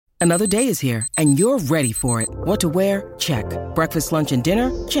Another day is here, and you're ready for it. What to wear? Check. Breakfast, lunch, and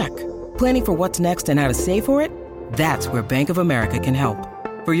dinner? Check. Planning for what's next and how to save for it? That's where Bank of America can help.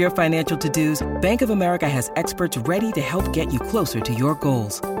 For your financial to-dos, Bank of America has experts ready to help get you closer to your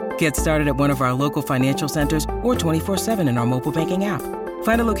goals. Get started at one of our local financial centers or 24/7 in our mobile banking app.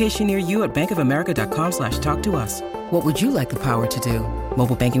 Find a location near you at bankofamerica.com/talktous. What would you like the power to do?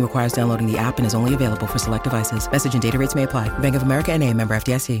 Mobile banking requires downloading the app and is only available for select devices. Message and data rates may apply. Bank of America N.A., member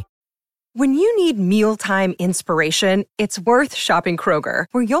FDIC. When you need mealtime inspiration, it's worth shopping Kroger,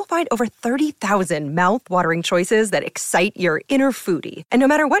 where you'll find over 30,000 mouth-watering choices that excite your inner foodie. And no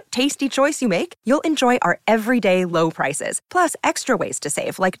matter what tasty choice you make, you'll enjoy our everyday low prices, plus extra ways to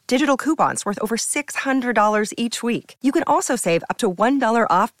save, like digital coupons worth over $600 each week. You can also save up to $1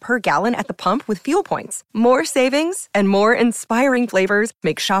 off per gallon at the pump with fuel points. More savings and more inspiring flavors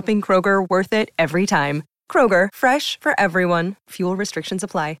make shopping Kroger worth it every time. Kroger, fresh for everyone. Fuel restrictions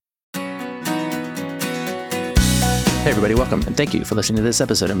apply. Hey everybody, welcome, and thank you for listening to this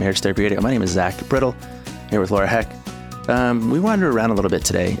episode of Marriage Therapy Radio. My name is Zach Brittle, here with Laura Heck. We wandered around a little bit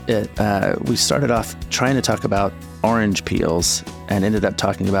today. We started off trying to talk about orange peels and ended up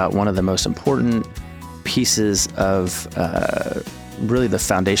talking about one of the most important pieces of really the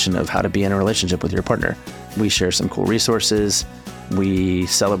foundation of how to be in a relationship with your partner. We share some cool resources. We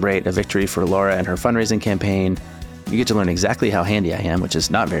celebrate a victory for Laura and her fundraising campaign. You get to learn exactly how handy I am, which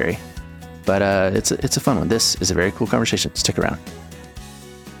is not very. But it's a fun one. This is a very cool conversation. Stick around.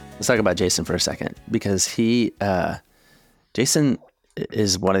 Let's talk about Jason for a second, because Jason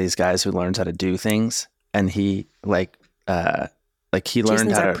is one of these guys who learns how to do things, and he learned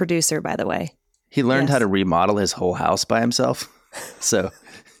Jason's how our to producer, by the way. He learned how to remodel his whole house by himself. So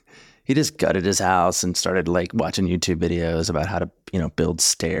he just gutted his house and started watching YouTube videos about how to build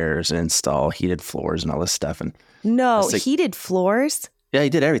stairs and install heated floors and all this stuff. And heated floors. Yeah, he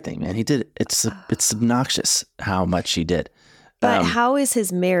did everything, man. He did. It's obnoxious how much he did. But how is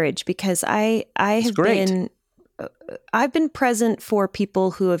his marriage? Because I've been present for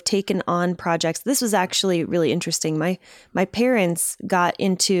people who have taken on projects. This was actually really interesting. My parents got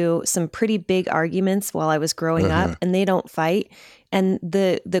into some pretty big arguments while I was growing up, and they don't fight. And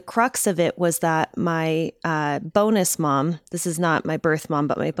the crux of it was that my bonus mom, this is not my birth mom,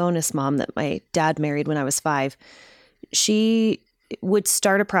 but my bonus mom that my dad married when I was 5, she would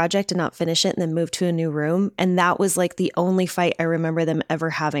start a project and not finish it and then move to a new room. And that was the only fight I remember them ever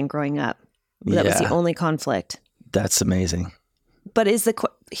having growing up. That was the only conflict. That's amazing. But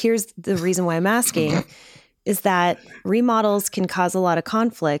here's the reason why I'm asking is that remodels can cause a lot of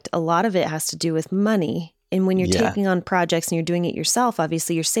conflict. A lot of it has to do with money. And when you're taking on projects and you're doing it yourself,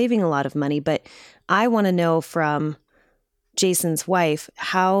 obviously you're saving a lot of money. But I want to know from Jason's wife,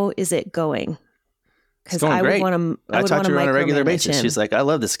 how is it going? Because I would want to. I talk to her on a regular basis. Him. She's like, "I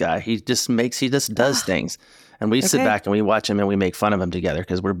love this guy. He just does things," and we sit back and we watch him and we make fun of him together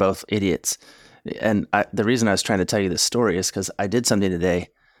because we're both idiots. And the reason I was trying to tell you this story is because I did something today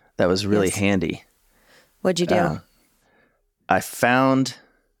that was really handy. What'd you do? I found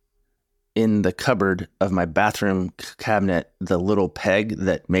in the cupboard of my bathroom cabinet the little peg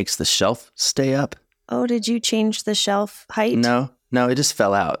that makes the shelf stay up. Oh, did you change the shelf height? No, it just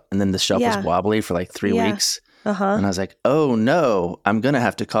fell out. And then the shelf was wobbly for 3 weeks. And I was like, oh no, I'm going to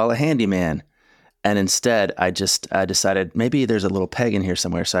have to call a handyman. And instead, I decided maybe there's a little peg in here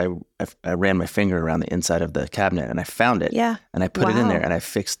somewhere. So I ran my finger around the inside of the cabinet and I found it. Yeah. And I put it in there and I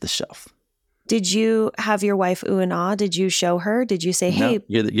fixed the shelf. Did you have your wife ooh and ah? Did you show her? Did you say, hey,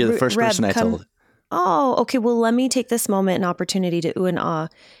 no, you're the first person I told. Oh, okay. Well, let me take this moment and opportunity to ooh and ah.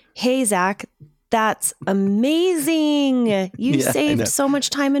 Hey, Zach. That's amazing. You saved so much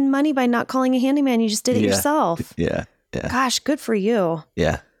time and money by not calling a handyman. You just did it yourself. Yeah. Gosh, good for you.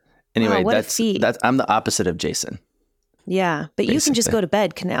 Yeah. Anyway, what a feat. I'm the opposite of Jason. Yeah, but basically. You can just go to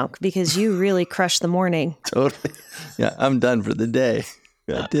bed, Canal, because you really crushed the morning. Totally. Yeah, I'm done for the day.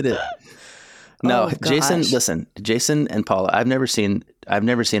 I did it. No, Jason, listen, Jason and Paula, I've never seen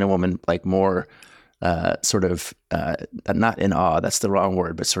a woman more not in awe, that's the wrong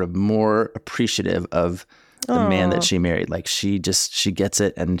word, but sort of more appreciative of the man that she married. She gets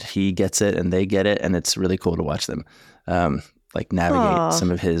it and he gets it and they get it. And it's really cool to watch them, navigate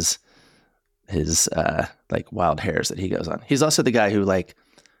some of his wild hairs that he goes on. He's also the guy who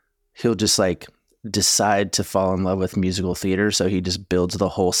he'll just decide to fall in love with musical theater. So he just builds the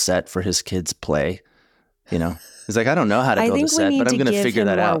whole set for his kids' play. He's like, I don't know how to build a set, but I'm going to figure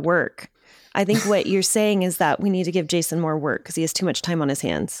that out. Work. I think what you're saying is that we need to give Jason more work because he has too much time on his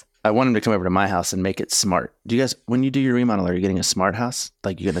hands. I want him to come over to my house and make it smart. Do you guys, when you do your remodel, are you getting a smart house?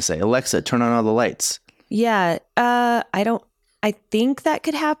 You're going to say, Alexa, turn on all the lights. Yeah. I don't I think that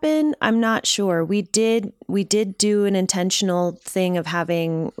could happen. I'm not sure. We did do an intentional thing of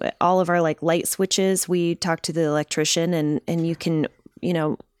having all of our like light switches. We talked to the electrician and you can,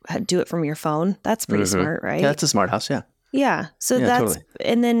 do it from your phone. That's pretty smart, right? Yeah, that's a smart house. Yeah. Yeah. So that's, totally.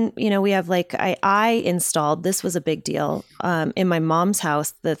 And then, we have like, I installed, this was a big deal, in my mom's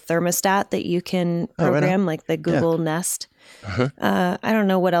house, the thermostat that you can program, like the Google Nest. I don't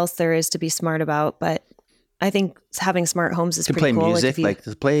know what else there is to be smart about, but I think having smart homes is pretty cool. Play music, like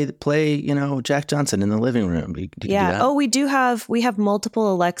play, Jack Johnson in the living room. You can do that. Oh, we have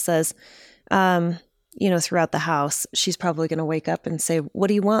multiple Alexas, throughout the house. She's probably going to wake up and say, "What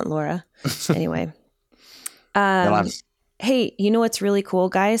do you want, Laura?" Anyway. Hey, you know what's really cool,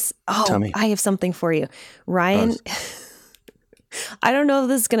 guys? Oh, tell me. I have something for you. Ryan, I don't know if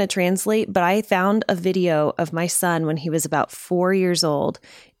this is going to translate, but I found a video of my son when he was about 4 years old,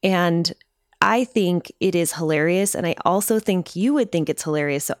 and I think it is hilarious, and I also think you would think it's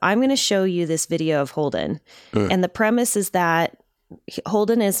hilarious. So I'm going to show you this video of Holden. And the premise is that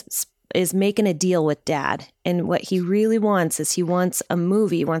Holden is making a deal with Dad. And what he really wants is he wants a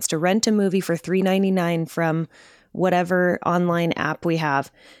movie. He wants to rent a movie for $3.99 from whatever online app we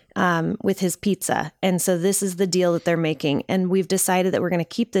have with his pizza. And so this is the deal that they're making. And we've decided that we're going to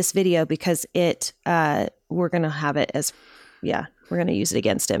keep this video because we're going to have it as, we're going to use it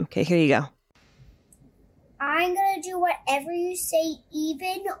against him. Okay, here you go. I'm going to do whatever you say,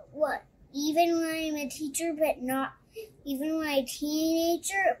 even when I'm a teacher, but not even when I'm a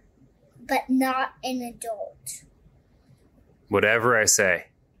teenager, but not an adult. Whatever I say.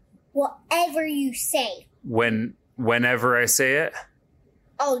 Whatever you say. Whenever I say it?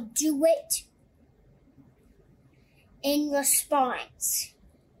 I'll do it in response.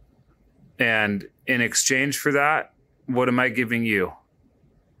 And in exchange for that, what am I giving you?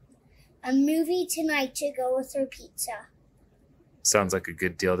 A movie tonight to go with our pizza. Sounds like a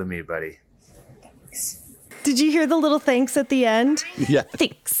good deal to me, buddy. Thanks. Did you hear the little thanks at the end? Yeah.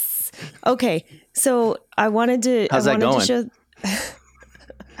 Thanks. Okay. So I wanted to... How's that going?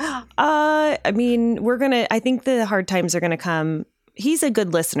 I think the hard times are going to come. He's a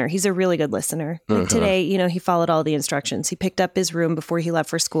good listener. He's a really good listener. Like today, he followed all the instructions. He picked up his room before he left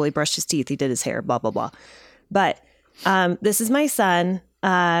for school. He brushed his teeth. He did his hair, blah, blah, blah. But this is my son.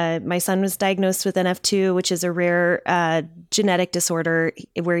 My son was diagnosed with NF2, which is a rare genetic disorder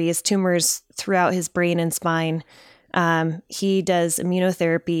where he has tumors throughout his brain and spine. He does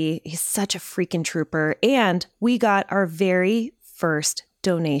immunotherapy. He's such a freaking trooper. And we got our very first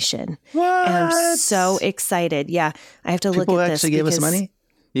donation. What? And I'm so excited. Yeah, I have to look at this. People actually gave us money?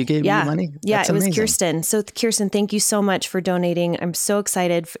 You gave me money? Yeah, That's it was amazing. Kirsten. So Kirsten, thank you so much for donating. I'm so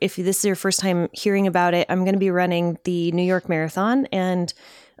excited. If this is your first time hearing about it, I'm going to be running the New York Marathon, and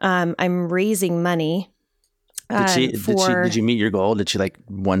I'm raising money. Did you meet your goal? Did she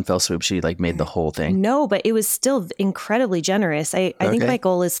one fell swoop? She made the whole thing? No, but it was still incredibly generous. I think my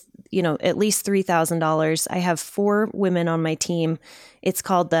goal is, at least $3,000. I have 4 women on my team. It's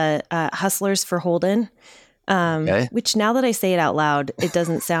called the Hustlers for Holden. Which now that I say it out loud, it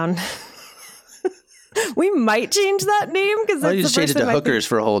doesn't sound. We might change that name because you just change it to Hookers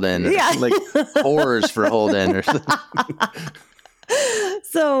for Holden. Yeah, whores for Holden or something.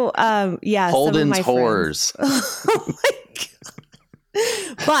 So Holden's whores. Oh my God.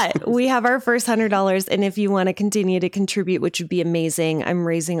 But we have our first $100, and if you want to continue to contribute, which would be amazing, I'm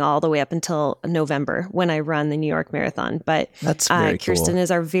raising all the way up until November when I run the New York Marathon. But that's very Kirsten cool.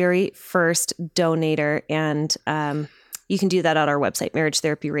 is our very first donator, and you can do that on our website, Marriage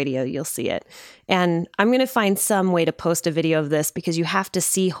Therapy Radio. You'll see it. And I'm going to find some way to post a video of this because you have to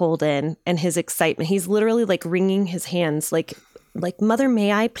see Holden and his excitement. He's literally wringing his hands like, Mother,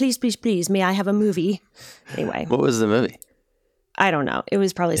 may I? Please, please, please. May I have a movie? Anyway. What was the movie? I don't know. It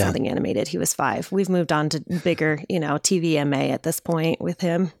was probably something animated. He was 5. We've moved on to bigger, TVMA at this point with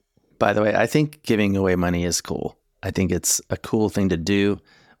him. By the way, I think giving away money is cool. I think it's a cool thing to do,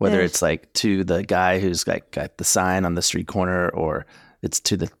 whether it's to the guy who's got the sign on the street corner, or it's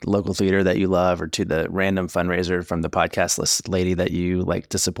to the local theater that you love, or to the random fundraiser from the podcast list lady that you like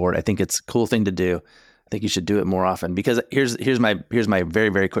to support. I think it's a cool thing to do. I think you should do it more often, because here's my very,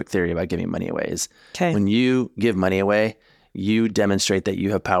 very quick theory about giving money away is when you give money away, you demonstrate that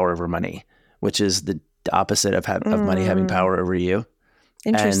you have power over money, which is the opposite of money having power over you.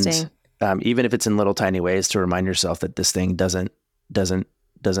 Interesting. And even if it's in little tiny ways, to remind yourself that this thing doesn't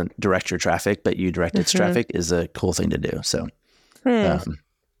direct your traffic, but you direct its traffic, is a cool thing to do. So,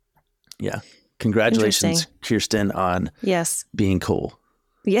 congratulations, Kirsten, on being cool.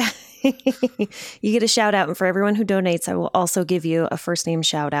 Yeah. You get a shout out. And for everyone who donates, I will also give you a first name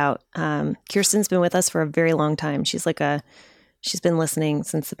shout out. Kirsten's been with us for a very long time. She's like a She's been listening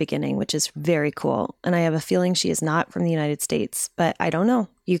since the beginning, which is very cool. And I have a feeling she is not from the United States, but I don't know.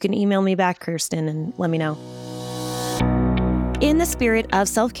 You can email me back, Kirsten, and let me know. In the spirit of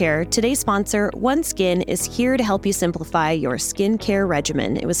self-care, today's sponsor, OneSkin, is here to help you simplify your skincare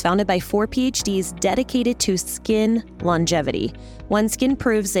regimen. It was founded by 4 PhDs dedicated to skin longevity. OneSkin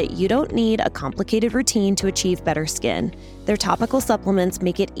proves that you don't need a complicated routine to achieve better skin. Their topical supplements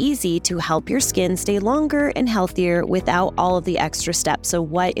make it easy to help your skin stay longer and healthier without all of the extra steps. So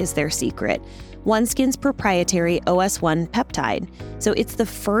what is their secret? OneSkin's proprietary OS1 peptide. So it's the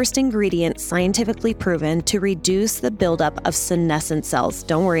first ingredient scientifically proven to reduce the buildup of senescent cells.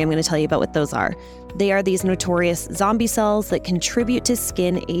 Don't worry, I'm going to tell you about what those are. They are these notorious zombie cells that contribute to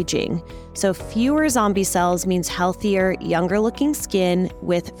skin aging. So fewer zombie cells means healthier, younger looking skin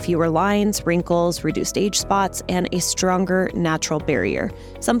with fewer lines, wrinkles, reduced age spots, and a stronger natural barrier.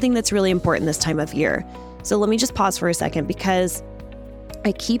 Something that's really important this time of year. So let me just pause for a second because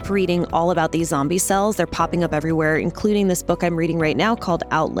I keep reading all about these zombie cells. They're popping up everywhere, including this book I'm reading right now called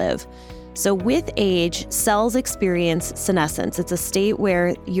Outlive. So with age, cells experience senescence. It's a state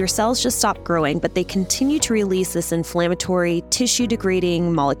where your cells just stop growing, but they continue to release this inflammatory,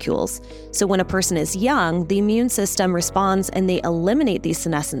 tissue-degrading molecules. So when a person is young, the immune system responds and they eliminate these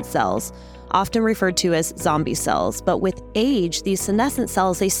senescent cells, often referred to as zombie cells. But with age, these senescent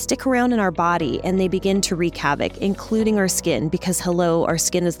cells, they stick around in our body and they begin to wreak havoc, including our skin, because our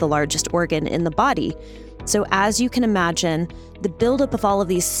skin is the largest organ in the body. So as you can imagine, the buildup of all of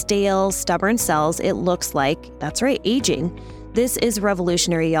these stale, stubborn cells, it looks like, that's right, aging. This is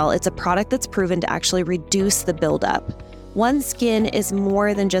revolutionary, y'all. It's a product that's proven to actually reduce the buildup. OneSkin is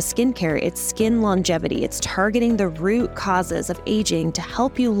more than just skincare, it's skin longevity. It's targeting the root causes of aging to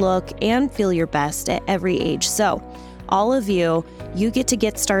help you look and feel your best at every age. So, all of you get to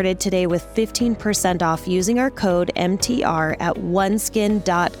get started today with 15% off using our code MTR at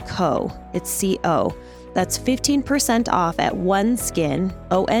oneskin.co. It's C-O. That's 15% off at OneSkin,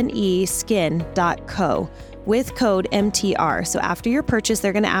 O-N-E, skin.co. with code MTR. So after your purchase,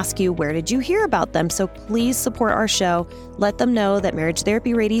 they're going to ask you, where did you hear about them? So please support our show. Let them know that Marriage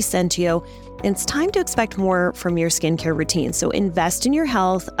Therapy Radio sent you. It's time to expect more from your skincare routine. So invest in your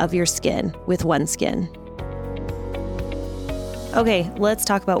health of your skin with OneSkin. Okay, let's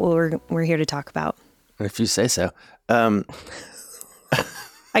talk about what we're here to talk about. If you say so.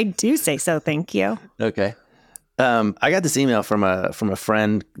 I do say so. Thank you. Okay. I got this email from a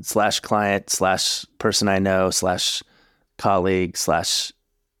friend / client / person I know / colleague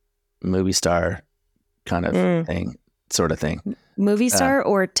 / movie star kind of thing, sort of thing. Movie star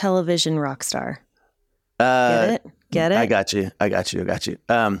or television rock star? Get it? I got you.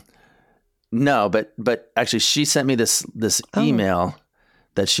 No, but actually she sent me this email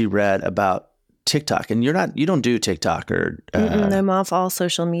that she read about TikTok, and you don't do TikTok or I'm off all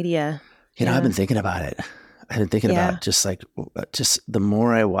social media. You know, I've been thinking about it. I've been thinking about just the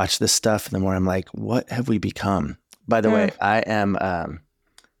more I watch this stuff, the more I'm like, what have we become? By the way, I am, I'm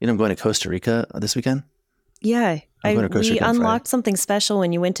going to Costa Rica this weekend. Yeah. We unlocked something special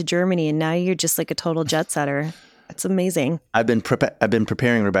when you went to Germany, and now you're just like a total jet setter. It's amazing. I've been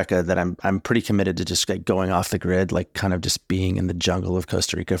preparing Rebecca that I'm pretty committed to just like going off the grid, like kind of just being in the jungle of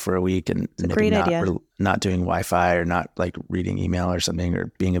Costa Rica for a week, and maybe not doing Wi-Fi or not like reading email or something,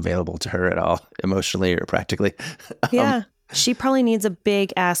 or being available to her at all emotionally or practically. Yeah. She probably needs a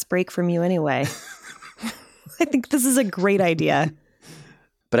big ass break from you anyway. I think this is a great idea.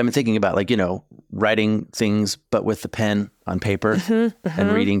 But I've been thinking about writing things, but with the pen on paper,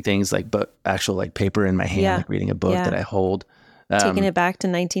 and reading things but actual like paper in my hand, like reading a book that I hold. Taking it back to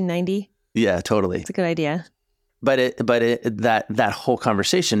 1990. Yeah, totally. It's a good idea. But that whole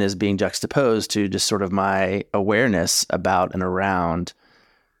conversation is being juxtaposed to just sort of my awareness about and around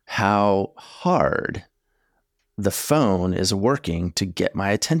how hard the phone is working to get my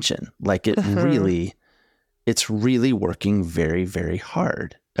attention. Like it's really working very, very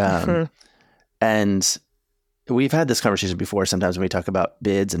hard. And we've had this conversation before. Sometimes when we talk about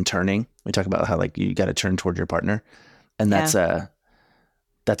bids and turning, we talk about how like you got to turn toward your partner, and that's an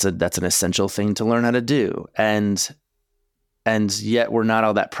essential thing to learn how to do. And yet we're not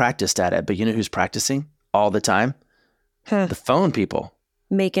all that practiced at it. But you know who's practicing all the time? The phone people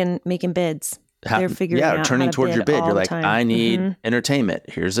making bids. They're figuring out turning how to towards your bid. You're like, time. I need entertainment.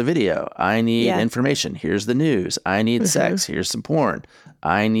 Here's a video. I need information. Here's the news. I need sex. Here's some porn.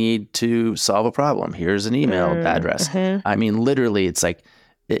 I need to solve a problem. Here's an email address. I mean, literally, it's like,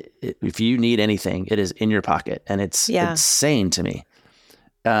 if you need anything, it is in your pocket, and it's insane to me.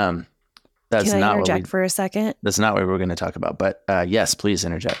 That's Can I not interject for a second? That's not what we're going to talk about. But yes, please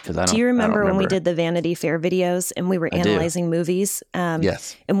interject, because I don't. Do you remember when we remember. did the Vanity Fair videos and we were analyzing movies?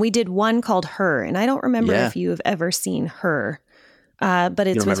 Yes. And we did one called Her, and I don't remember if you have ever seen Her, but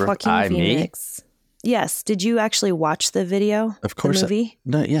it's with Joaquin Phoenix. Yes. Did you actually watch the video? Of course. The movie?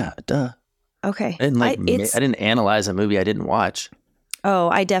 No. Yeah. Duh. Okay. I didn't analyze a movie I didn't watch. Oh,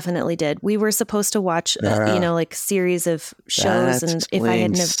 I definitely did. We were supposed to watch, like series of shows, and if I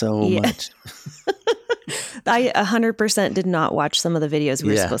had never, so much. I 100% did not watch some of the videos we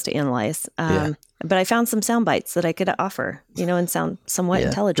were supposed to analyze. But I found some sound bites that I could offer, and sound somewhat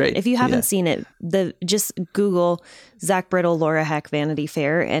intelligent. Great. If you haven't seen it, just Google Zach Brittle, Laura Heck, Vanity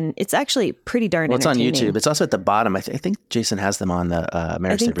Fair, and it's actually pretty darn entertaining. It's on YouTube. It's also at the bottom. I think Jason has them on the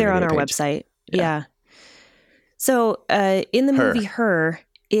Marriage. I think they're on our website. Yeah. So in the movie Her,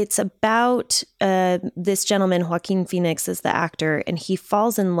 it's about this gentleman, Joaquin Phoenix is the actor, and he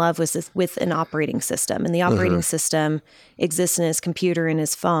falls in love with an operating system. And the operating system exists in his computer and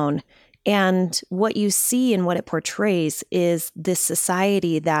his phone. And what you see and what it portrays is this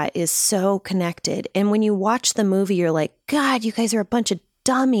society that is so connected. And when you watch the movie, you're like, God, you guys are a bunch of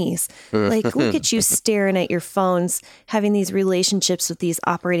dummies. Like, look at you staring at your phones, having these relationships with these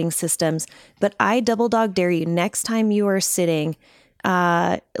operating systems. But I double dog dare you, next time you are sitting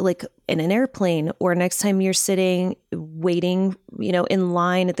like in an airplane, or next time you're sitting waiting, in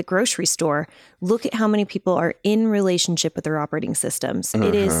line at the grocery store, look at how many people are in relationship with their operating systems.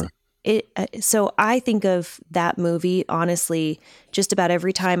 So I think of that movie, honestly, just about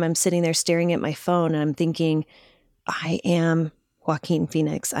every time I'm sitting there staring at my phone and I'm thinking, I am Joaquin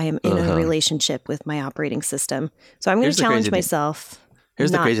Phoenix. I am in a relationship with my operating system. So I'm going to challenge myself.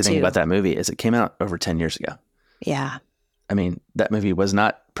 Here's the crazy thing about that movie is it came out over 10 years ago. Yeah. I mean, that movie was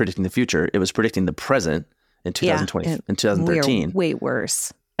not predicting the future. It was predicting the present in 2020, in 2013. We're way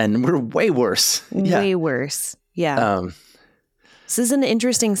worse. And we're way worse. Way worse. Yeah. This is an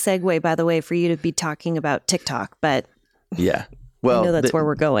interesting segue, by the way, for you to be talking about TikTok, but yeah, well, I know that's where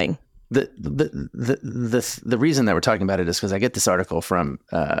we're going. The reason that we're talking about it is because I get this article from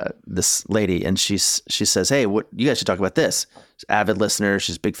this lady, and she says, "Hey, what you guys should talk about this." She's an avid listener.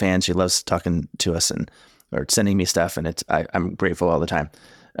 She's a big fan. She loves talking to us or sending me stuff, and I'm grateful all the time.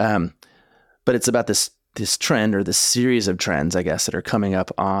 But it's about this trend, or this series of trends, I guess, that are coming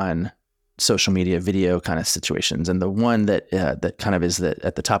up on social media video kind of situations. And the one that kind of is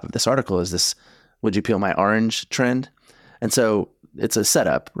at the top of this article is this "Would you peel my orange" trend. And so it's a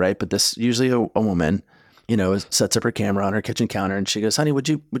setup, right? But this usually a woman, sets up her camera on her kitchen counter, and she goes, "Honey, would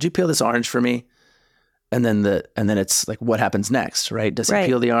you peel this orange for me?" And then it's like, what happens next, right? Does he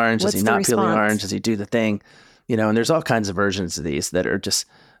peel the orange? Does he not peel the orange? Does he do the thing? And there's all kinds of versions of these that are just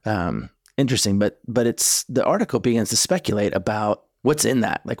interesting. But it's the article begins to speculate about what's in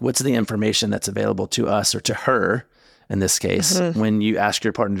that, like what's the information that's available to us, or to her in this case, when you ask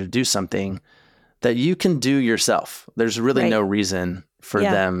your partner to do something that you can do yourself. There's really no reason for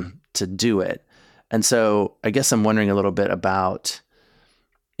them to do it. And so I guess I'm wondering a little bit about,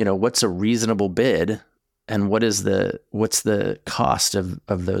 what's a reasonable bid, and what's the cost of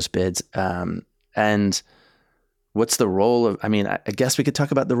those bids? And what's the role of, I guess we could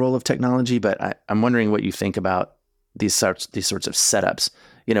talk about the role of technology, but I'm wondering what you think about these sorts of setups.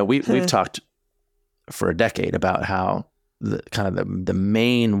 We've talked for a decade about how the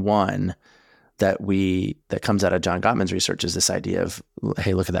main one that comes out of John Gottman's research is this idea of,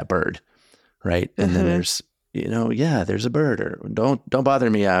 hey, look at that bird, right? And then there's, there's a bird, or don't bother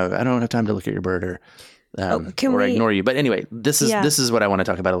me. I don't have time to look at your bird, or ignore you. But anyway, this is what I want to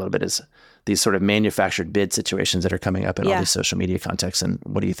talk about a little bit, is these sort of manufactured bid situations that are coming up in all these social media contexts. And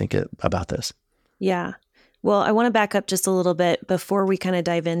what do you think about this? Yeah. Well, I want to back up just a little bit before we kind of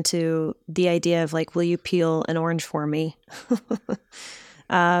dive into the idea of like, will you peel an orange for me?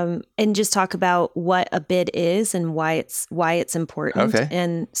 And just talk about what a bid is and why it's important. Okay.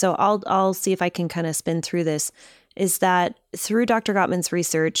 And so I'll see if I can kind of spin through this. Is that through Dr. Gottman's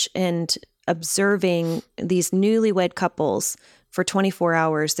research and observing these newlywed couples for 24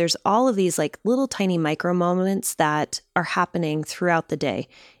 hours, there's all of these like little tiny micro moments that are happening throughout the day.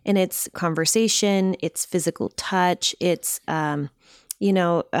 And it's conversation, it's physical touch, it's helping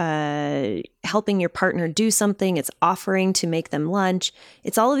your partner do something. It's offering to make them lunch.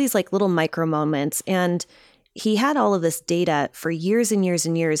 It's all of these like little micro moments. And he had all of this data for years and years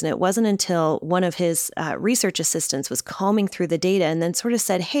and years. And it wasn't until one of his research assistants was combing through the data and then sort of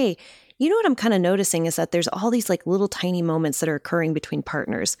said, hey, you know what I'm kind of noticing is that there's all these like little tiny moments that are occurring between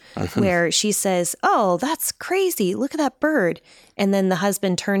partners where she says, oh, that's crazy. Look at that bird. And then the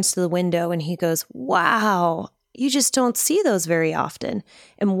husband turns to the window and he goes, wow, You just don't see those very often.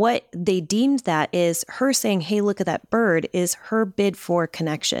 And what they deemed that is her saying, hey, look at that bird, is her bid for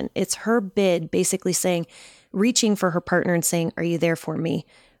connection. It's her bid basically saying, reaching for her partner and saying, are you there for me?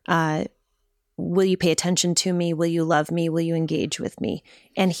 Will you pay attention to me? Will you love me? Will you engage with me?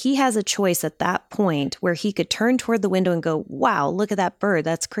 And he has a choice at that point where he could turn toward the window and go, wow, look at that bird.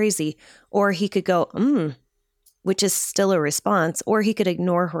 That's crazy. Or he could go, which is still a response. Or he could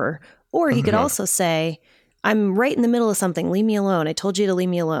ignore her. Or he could also say, I'm right in the middle of something. Leave me alone. I told you to leave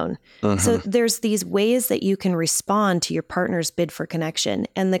me alone. So there's these ways that you can respond to your partner's bid for connection.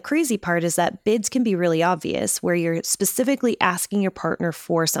 And the crazy part is that bids can be really obvious, where you're specifically asking your partner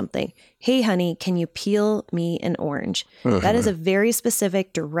for something. Hey, honey, can you peel me an orange? That is a very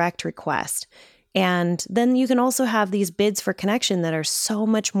specific, direct request. And then you can also have these bids for connection that are so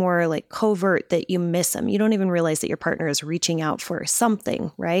much more like covert that you miss them. You don't even realize that your partner is reaching out for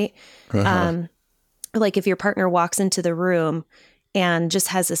something, right? Like if your partner walks into the room and just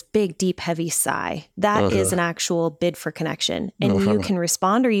has this big, deep, heavy sigh, that is an actual bid for connection. And you can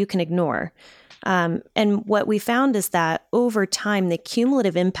respond or you can ignore. And what we found is that over time, the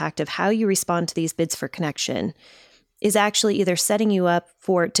cumulative impact of how you respond to these bids for connection is actually either setting you up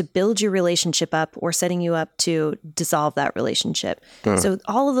to build your relationship up or setting you up to dissolve that relationship. So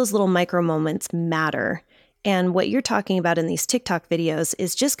all of those little micro moments matter. And what you're talking about in these TikTok videos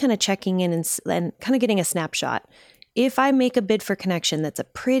is just kind of checking in and kind of getting a snapshot. If I make a bid for connection that's a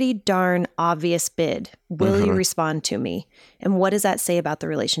pretty darn obvious bid, will you respond to me? And what does that say about the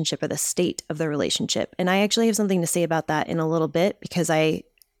relationship or the state of the relationship? And I actually have something to say about that in a little bit because I'm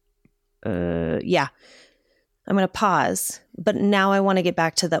going to pause. But now I want to get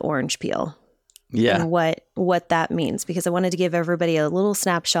back to the orange peel. Yeah. And what that means, because I wanted to give everybody a little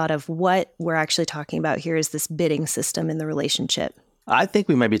snapshot of what we're actually talking about here is this bidding system in the relationship. I think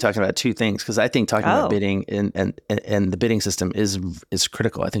we might be talking about two things, because I think talking about bidding and the bidding system is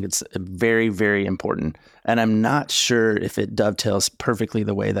critical. I think it's very, very important. And I'm not sure if it dovetails perfectly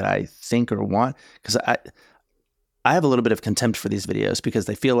the way that I think or want, because I have a little bit of contempt for these videos because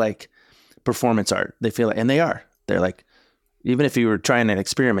they feel like performance art. They feel like, and they are. They're like, even if you were trying an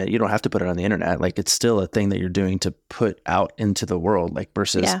experiment, you don't have to put it on the internet. Like it's still a thing that you're doing to put out into the world. Like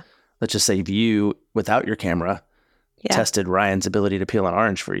versus, let's just say if you, without your camera, tested Ryan's ability to peel an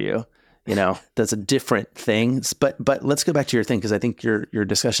orange for you, that's a different thing. But let's go back to your thing, because I think your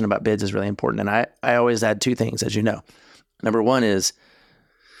discussion about bids is really important. And I always add two things, as you know. Number one is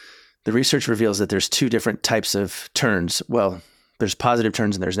the research reveals that there's two different types of turns. Well, there's positive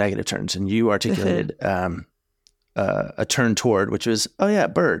turns and there's negative turns. And you articulated a turn toward, which was, oh yeah,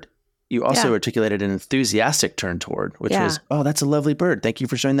 bird. You also articulated an enthusiastic turn toward, which was, oh, that's a lovely bird. Thank you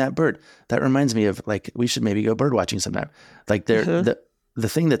for showing that bird. That reminds me of like, we should maybe go bird watching sometime. Like the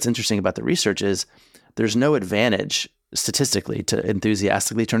thing that's interesting about the research is there's no advantage statistically to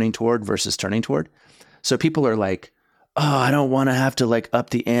enthusiastically turning toward versus turning toward. So people are like, oh, I don't want to have to like up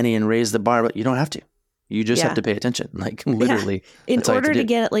the ante and raise the bar, but you don't have to. You just have to pay attention, like literally. In order to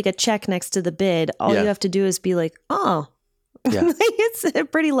get like a check next to the bid, all you have to do is be like, oh, it's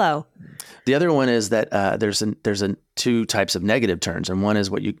pretty low. The other one is that there's two types of negative turns, and one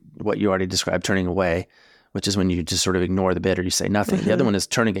is what you already described, turning away, which is when you just sort of ignore the bid or you say nothing. The other one is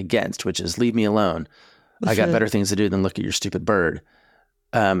turning against, which is leave me alone. I got better things to do than look at your stupid bird.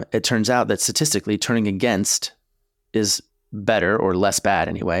 It turns out that statistically, turning against is better or less bad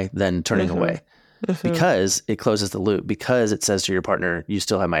anyway than turning away. Because it closes the loop, because it says to your partner, you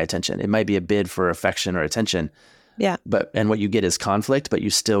still have my attention. It might be a bid for affection or attention. Yeah. And what you get is conflict, but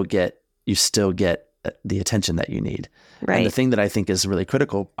you still get the attention that you need. Right. And the thing that I think is really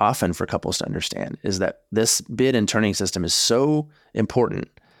critical often for couples to understand is that this bid and turning system is so important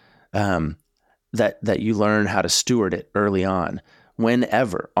that you learn how to steward it early on.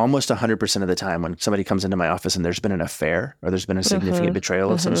 Whenever, almost 100% of the time, when somebody comes into my office and there's been an affair or there's been a significant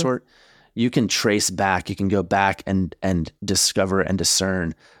betrayal of some sort, you can trace back, you can go back and discover and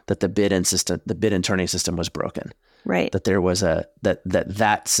discern that the bid and turning system was broken. Right. That there was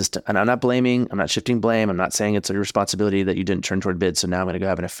that system, and I'm not shifting blame. I'm not saying it's a responsibility that you didn't turn toward bids, so now I'm going to go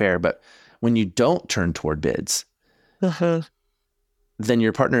have an affair. But when you don't turn toward bids, then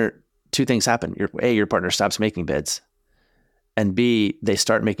your partner, two things happen. Your partner stops making bids, and B, they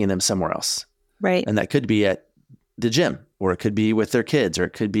start making them somewhere else. Right. And that could be at the gym, or it could be with their kids, or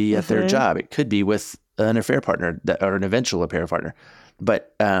it could be at their job. It could be with an affair partner or an eventual affair partner.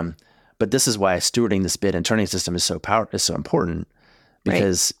 But this is why stewarding this bid and turning system is so important,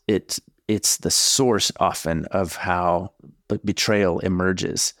 because it's the source often of how betrayal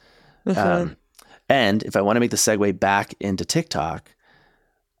emerges. And if I want to make the segue back into TikTok,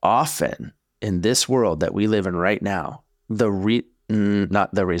 often in this world that we live in right now,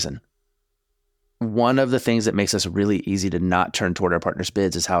 not the reason. One of the things that makes us really easy to not turn toward our partner's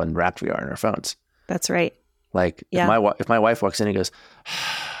bids is how enwrapped we are in our phones. That's right. Like if my wife walks in and goes,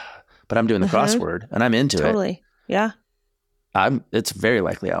 but I'm doing the crossword and I'm into it. Totally. Yeah. It's very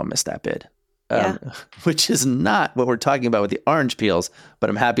likely I'll miss that bid. Which is not what we're talking about with the orange peels, but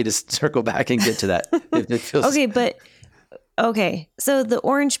I'm happy to circle back and get to that. Okay. So the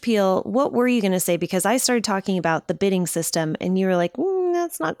orange peel, what were you going to say? Because I started talking about the bidding system and you were like,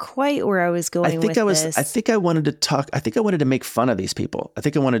 that's not quite where I was going with this. I think I wanted to make fun of these people. I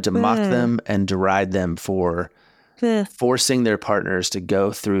think I wanted to mock them and deride them for forcing their partners to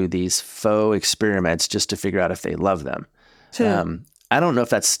go through these faux experiments just to figure out if they love them. I don't know if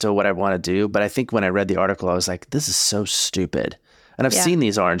that's still what I want to do, but I think when I read the article, I was like, this is so stupid. And I've seen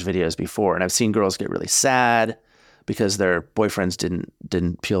these orange videos before, and I've seen girls get really sad because their boyfriends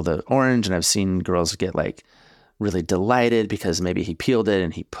didn't peel the orange. And I've seen girls get like really delighted because maybe he peeled it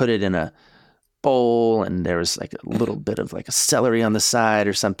and he put it in a bowl and there was like a little bit of like a celery on the side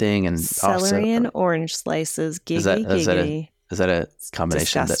or something. And celery and orange slices. Giggity. Is that a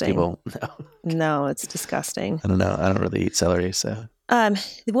combination that people know? No, it's disgusting. I don't know. I don't really eat celery, so.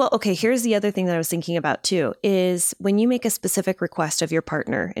 Well, okay, here's the other thing that I was thinking about too, is when you make a specific request of your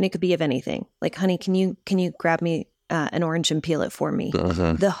partner, and it could be of anything, like, honey, can you grab me an orange and peel it for me?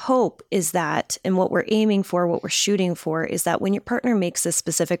 The hope is that, and what we're aiming for, what we're shooting for, is that when your partner makes a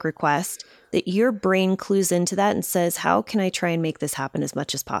specific request, that your brain clues into that and says, how can I try and make this happen as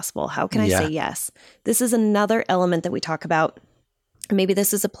much as possible? How can I say yes? This is another element that we talk about. Maybe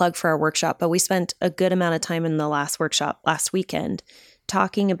this is a plug for our workshop, but we spent a good amount of time in the last workshop last weekend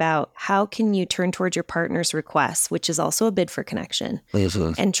talking about how can you turn towards your partner's requests, which is also a bid for connection,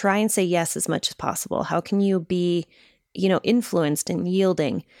 and try and say yes as much as possible. How can you be, influenced and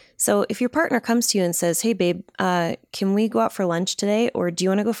yielding? So if your partner comes to you and says, hey, babe, can we go out for lunch today? Or do you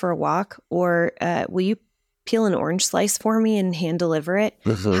want to go for a walk? Or will you peel an orange slice for me and hand deliver it?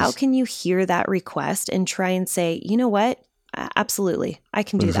 How can you hear that request and try and say, you know what? Absolutely. I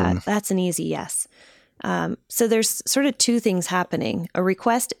can do that. That's an easy yes. So there's sort of two things happening. A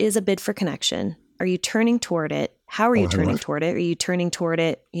request is a bid for connection. Are you turning toward it? How are you turning toward it? Are you turning toward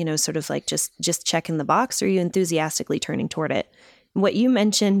it, sort of like just checking the box? Or are you enthusiastically turning toward it? What you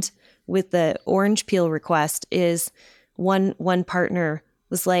mentioned with the orange peel request is one partner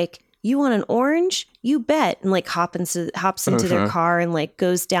was like, you want an orange? You bet. And like hops into their car and like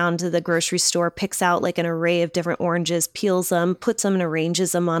goes down to the grocery store, picks out like an array of different oranges, peels them, puts them and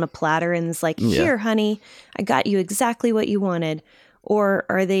arranges them on a platter and is like, here, honey, I got you exactly what you wanted. Or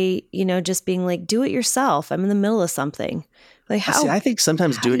are they, just being like, do it yourself. I'm in the middle of something. Like how? See, I think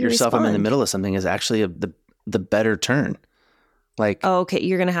sometimes do it yourself. I'm in the middle of something is actually the better turn. Like, oh, okay.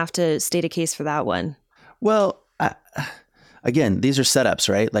 You're going to have to state a case for that one. Well, again, these are setups,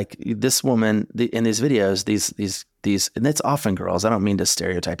 right? Like this woman in these videos, these, and it's often girls. I don't mean to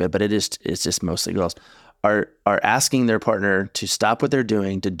stereotype it, but it's just mostly girls are asking their partner to stop what they're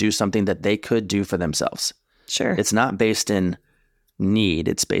doing to do something that they could do for themselves. Sure. It's not based in need.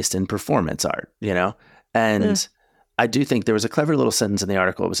 It's based in performance art, And I do think there was a clever little sentence in the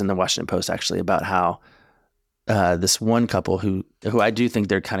article. It was in the Washington Post actually about how this one couple who I do think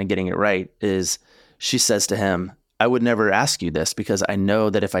they're kind of getting it right is she says to him, I would never ask you this because I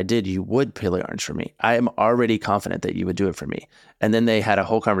know that if I did, you would peel the orange for me. I am already confident that you would do it for me. And then they had a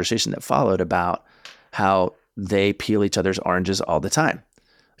whole conversation that followed about how they peel each other's oranges all the time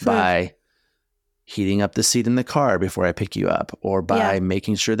by heating up the seat in the car before I pick you up, or by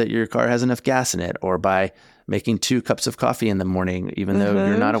making sure that your car has enough gas in it, or by making 2 cups of coffee in the morning, even though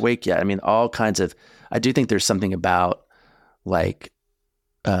you're not awake yet. I mean, all kinds of, I do think there's something about like,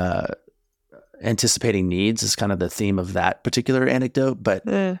 anticipating needs is kind of the theme of that particular anecdote, but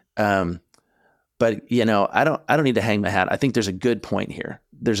I don't need to hang my hat. I think there's a good point here.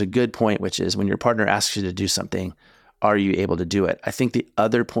 There's a good point, which is when your partner asks you to do something, are you able to do it? I think the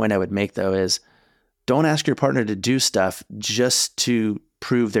other point I would make though is don't ask your partner to do stuff just to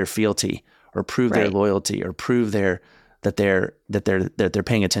prove their fealty or prove their loyalty or prove that they're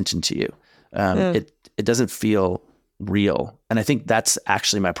paying attention to you. It doesn't feel real. And I think that's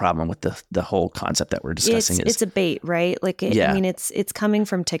actually my problem with the whole concept that we're discussing. It's a bait, right? Like, I mean, it's coming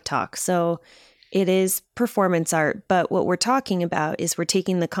from TikTok. So it is performance art. But what we're talking about is we're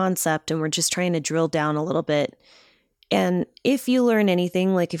taking the concept and we're just trying to drill down a little bit. And if you learn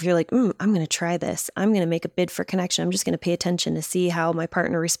anything, like if you're like, I'm going to try this, I'm going to make a bid for connection. I'm just going to pay attention to see how my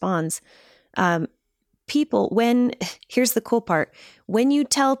partner responds. here's the cool part. When you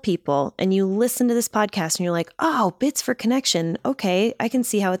tell people and you listen to this podcast and you're like, oh, Bits for Connection. Okay, I can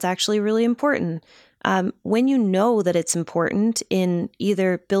see how it's actually really important. When you know that it's important in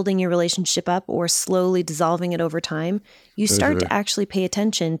either building your relationship up or slowly dissolving it over time, you start to actually pay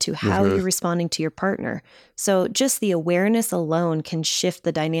attention to how you're responding to your partner. So just the awareness alone can shift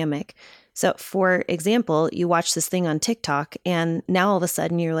the dynamic. So for example, you watch this thing on TikTok and now all of a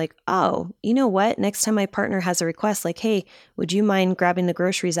sudden you're like, oh, you know what? Next time my partner has a request like, hey, would you mind grabbing the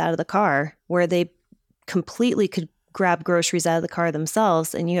groceries out of the car, where they completely could grab groceries out of the car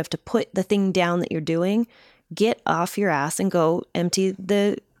themselves and you have to put the thing down that you're doing, get off your ass and go empty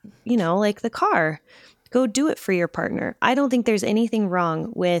the car. Go do it for your partner. I don't think there's anything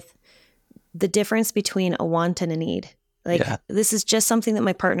wrong with the difference between a want and a need. This is just something that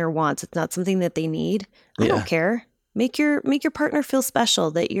my partner wants. It's not something that they need. I don't care. Make your partner feel special,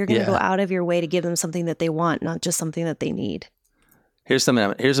 that you're going to go out of your way to give them something that they want, not just something that they need. Here's what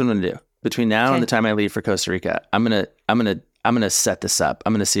I'm going to do. Between now and the time I leave for Costa Rica, I'm gonna set this up.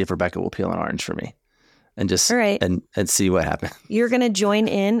 I'm gonna see if Rebecca will peel an orange for me, and just and see what happens. You're gonna join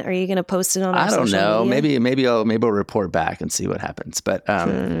in? Are you gonna post it on? I don't know. Media? Maybe I'll report back and see what happens. But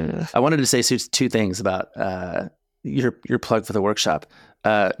I wanted to say two things about your plug for the workshop.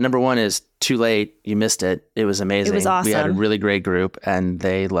 Number one is too late. You missed it. It was amazing. It was awesome. We had a really great group, and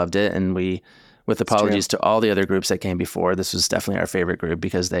they loved it. And with apologies to all the other groups that came before, this was definitely our favorite group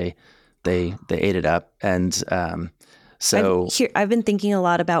because they ate it up. And so I've been thinking a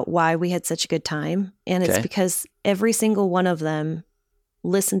lot about why we had such a good time. And it's because every single one of them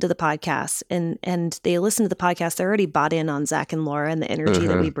listened to the podcast and they listened to the podcast. They're already bought in on Zach and Laura and the energy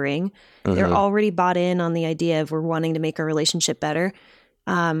that we bring. They're already bought in on the idea of we're wanting to make our relationship better.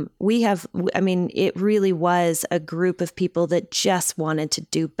 It really was a group of people that just wanted to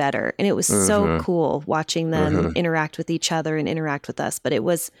do better. And it was so cool watching them interact with each other and interact with us. But it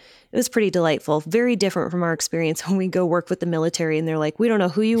was pretty delightful. Very different from our experience when we go work with the military and they're like, we don't know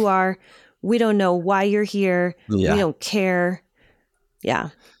who you are. We don't know why you're here. Yeah. We don't care. Yeah.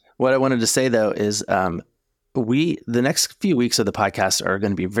 What I wanted to say though is, the next few weeks of the podcast are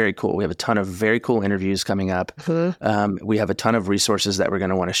going to be very cool. We have a ton of very cool interviews coming up. We have a ton of resources that we're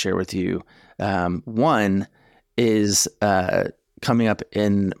going to want to share with you. One is coming up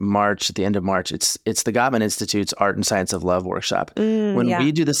in March, at the end of March. It's the Gottman Institute's Art and Science of Love workshop.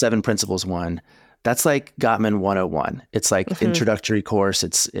 We do the 7 Principles one, that's like Gottman 101. It's like introductory course.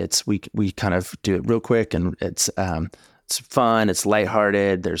 We kind of do it real quick, and it's fun. It's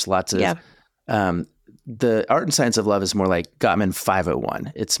lighthearted. There's lots of the Art and Science of Love is more like Gottman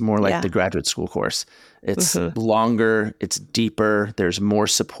 501. It's more like the graduate school course. It's longer, it's deeper. There's more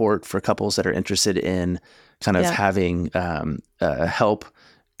support for couples that are interested in kind of having help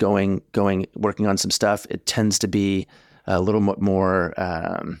working on some stuff. It tends to be a little more,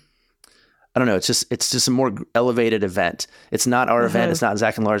 I don't know. It's just a more elevated event. It's not our event. It's not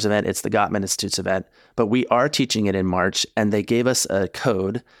Zach and Laura's event. It's the Gottman Institute's event. But we are teaching it in March, and they gave us a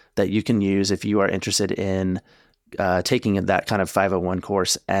code that you can use if you are interested in taking that kind of 501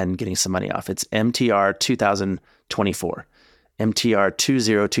 course and getting some money off. It's MTR 2024, MTR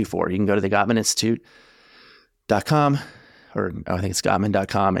 2024. You can go to the GottmanInstitute.com, or I think it's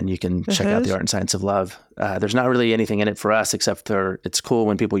Gottman.com, and you can check out the Art and Science of Love. There's not really anything in it for us except for it's cool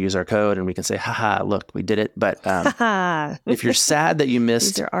when people use our code and we can say, haha, look, we did it. But if you're sad that you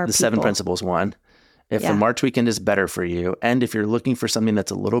missed the 7 Principles one, if the March weekend is better for you, and if you're looking for something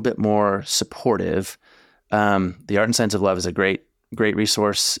that's a little bit more supportive, the Art and Science of Love is a great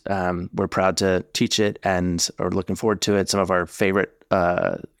resource. We're proud to teach it and are looking forward to it. Some of our favorite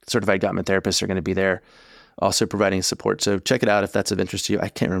certified Gottman therapists are going to be there, also providing support. So check it out if that's of interest to you. I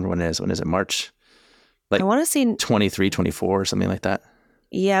can't remember when it is. When is it? March? I want to say 23, 24 or something like that.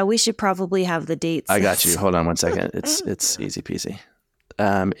 Yeah, we should probably have the dates. I got you. Hold on one second. It's easy peasy.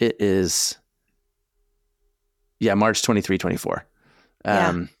 It is, March 23, 24.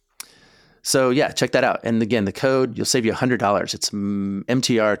 So check that out. And again, the code, you'll save you $100. It's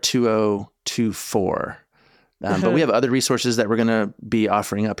MTR 2024. But we have other resources that we're going to be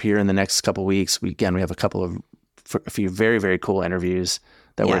offering up here in the next couple of weeks. We have a few very, very cool interviews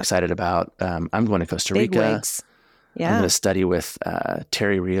that we're excited about. I'm going to Costa Rica. I'm going to study with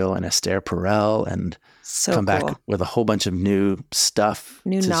Terry Real and Esther Perel and come back with a whole bunch of new stuff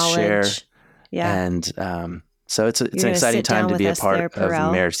to knowledge. Share. Yeah. And so it's an exciting time to be a part of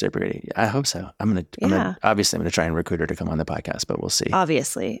Marriage Therapy. I hope so. I'm going to try and recruit her to come on the podcast, but we'll see.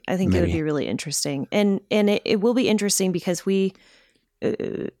 Obviously. I think it would be really interesting. And it will be interesting because we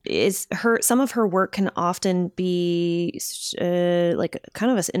some of her work can often be like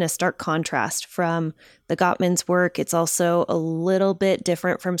kind of in a stark contrast from the Gottman's work. It's also a little bit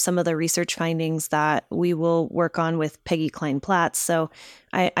different from some of the research findings that we will work on with Peggy Klein-Platz. So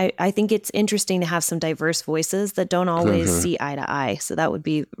I think it's interesting to have some diverse voices that don't always see eye to eye. So that would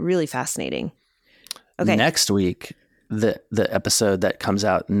be really fascinating. Okay. Next week, the episode that comes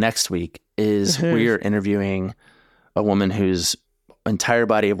out next week is we are interviewing a woman whose entire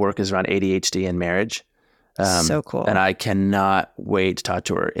body of work is around ADHD and marriage. So cool. And I cannot wait to talk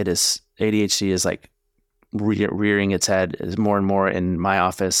to her. ADHD is like rearing its head is more and more in my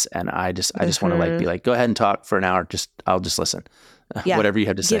office. And I just want to like be like, go ahead and talk for an hour. I'll just listen. Yeah. Whatever you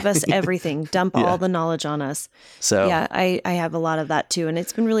have to say. Give us everything. Dump all the knowledge on us. So yeah, I have a lot of that too. And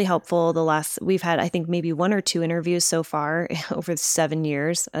it's been really helpful. We've had, I think, maybe 1 or 2 interviews so far over 7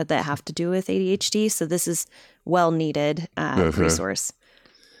 years that have to do with ADHD. So this is well needed resource.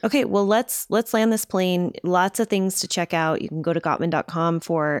 Okay, well, let's land this plane. Lots of things to check out. You can go to Gottman.com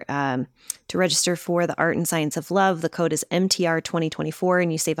to register for the Art and Science of Love. The code is MTR2024,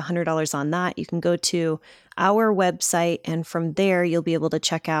 and you save $100 on that. You can go to our website, and from there, you'll be able to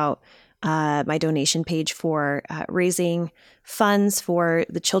check out my donation page for raising funds for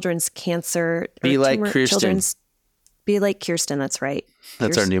the children's cancer. Be like Kirsten. Be like Kirsten. That's right.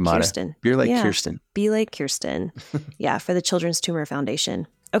 That's our new motto. Kirsten. Be like Kirsten. Be like Kirsten. Yeah, for the Children's Tumor Foundation.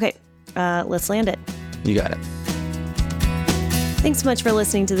 Okay, let's land it. You got it. Thanks so much for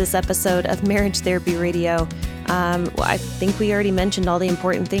listening to this episode of Marriage Therapy Radio. I think we already mentioned all the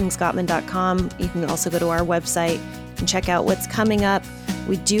important things, Gottman.com. You can also go to our website and check out what's coming up.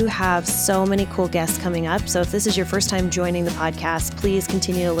 We do have so many cool guests coming up. So if this is your first time joining the podcast, please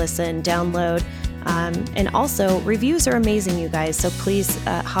continue to listen, download. And also, reviews are amazing, you guys. So please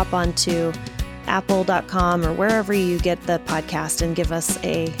hop on to apple.com or wherever you get the podcast and give us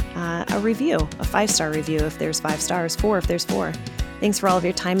a review, a 5-star review if there's 5 stars, 4 if there's 4. Thanks for all of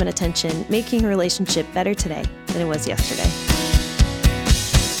your time and attention, making a relationship better today than it was yesterday.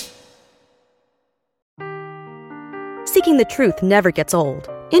 Seeking the truth never gets old.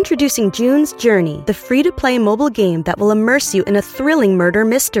 Introducing June's Journey, the free-to-play mobile game that will immerse you in a thrilling murder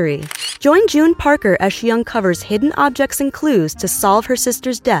mystery. Join June Parker as she uncovers hidden objects and clues to solve her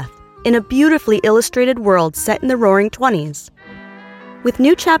sister's death in a beautifully illustrated world set in the Roaring 20s. With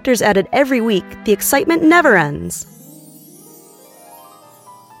new chapters added every week, the excitement never ends.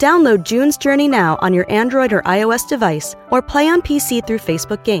 Download June's Journey now on your Android or iOS device, or play on PC through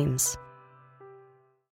Facebook Games.